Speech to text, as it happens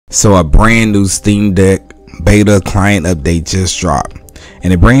So a brand new Steam Deck beta client update just dropped,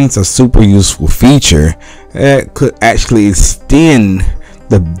 and it brings a super useful feature that could actually extend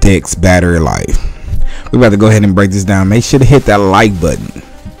the deck's battery life. We're about to go ahead and break this down. Make sure to hit that like button.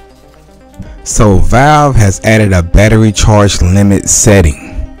 So Valve has added a battery charge limit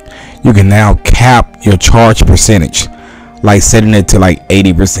setting. You can now cap your charge percentage, like setting it to like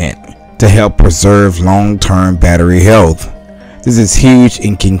 80%, to help preserve long-term battery health. This is huge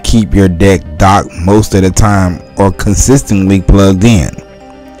and can keep your deck docked most of the time or consistently plugged in,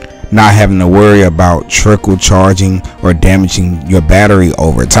 not having to worry about trickle charging or damaging your battery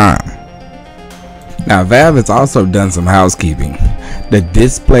over time. Now Valve has also done some housekeeping. The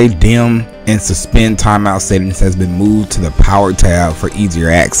display dim and suspend timeout settings has been moved to the power tab for easier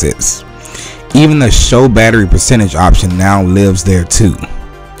access. Even the show battery percentage option now lives there too.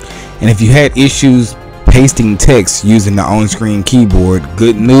 And if you had issues pasting text using the on-screen keyboard,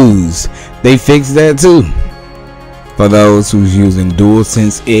 good news, they fixed that too. For those who's using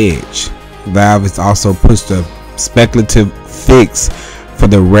DualSense Edge, Valve has also pushed a speculative fix for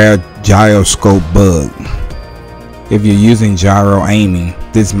the rare gyroscope bug. If you're using gyro aiming,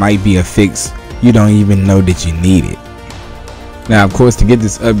 this might be a fix you don't even know that you need it. Now of course, to get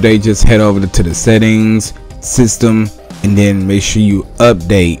this update, just head over to the settings, system, and then make sure you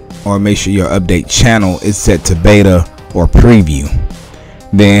update, or make sure your update channel is set to beta or preview.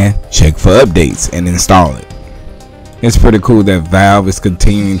 Then check for updates and install it. It's pretty cool that Valve is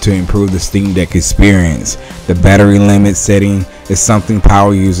continuing to improve the Steam Deck experience. The battery limit setting is something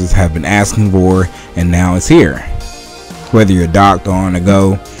power users have been asking for, and now it's here. Whether you're docked or on the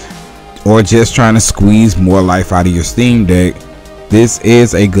go, or just trying to squeeze more life out of your Steam Deck, this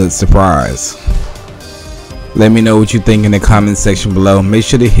is a good surprise. Let me know what you think in the comment section below. Make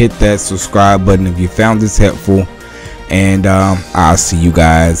sure to hit that subscribe button if you found this helpful, and I'll see you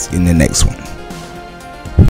guys in the next one.